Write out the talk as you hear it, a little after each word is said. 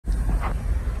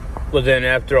But then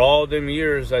after all them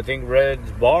years, I think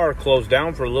Red's Bar closed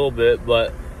down for a little bit,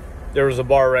 but there was a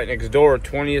bar right next door,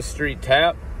 20th Street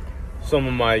Tap. Some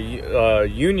of my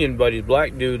union buddies,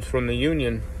 black dudes from the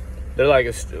union, they're like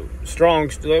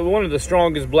one of the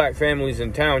strongest black families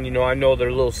in town. You know, I know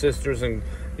their little sisters and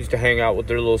used to hang out with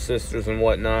their little sisters and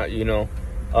whatnot, you know.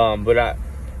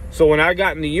 So when I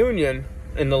got in the union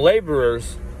and the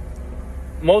laborers,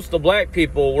 most of the black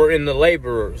people were in the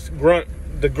laborers.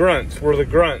 The grunts were the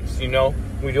grunts, you know.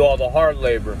 We do all the hard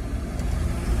labor.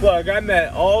 Look, I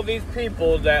met all these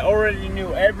people that already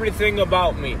knew everything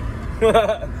about me.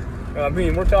 I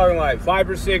mean, we're talking like 5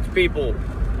 or 6 people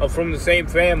from the same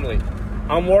family.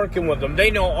 I'm working with them. They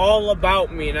know all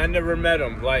about me, and I never met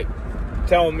them. Like,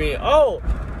 telling me, oh,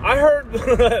 I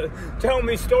heard, telling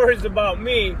me stories about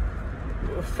me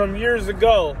from years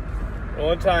ago.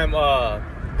 One time,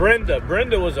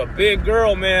 Brenda was a big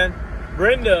girl, man.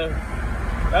 Brenda,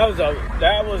 that's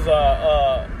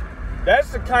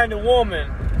the kind of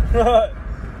woman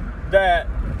that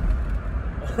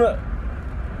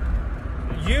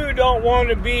you don't want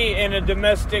to be in a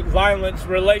domestic violence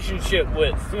relationship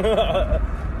with.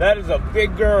 That is a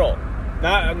big girl.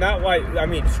 Not like, I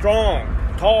mean, strong,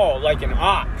 tall, like an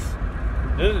ox.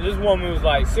 This woman was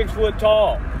like 6 foot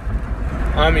tall.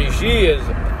 I mean, she is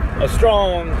a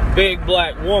strong, big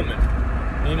black woman.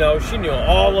 You know, she knew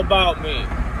all about me.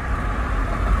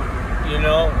 You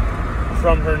know,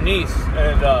 from her niece.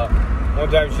 And one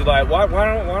time she's like, why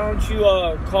don't you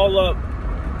call up,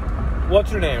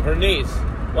 what's her name, her niece?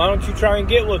 Why don't you try and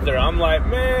get with her? I'm like,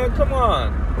 man, come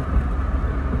on.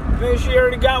 Man, she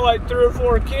already got like 3 or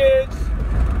 4 kids.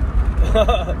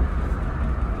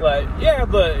 Like, yeah,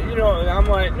 but, you know, I'm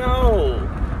like, no.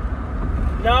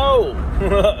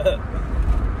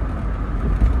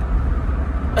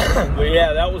 But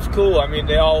yeah, that was cool. I mean,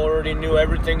 they all already knew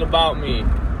everything about me,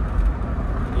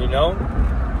 you know?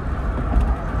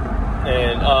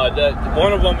 And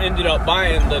one of them ended up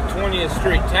buying the 20th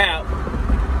Street Tap.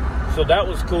 So that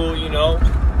was cool, you know.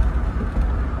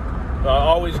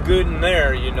 Always good in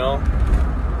there, you know.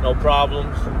 No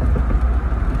problems.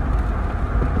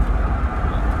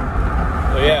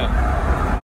 So yeah.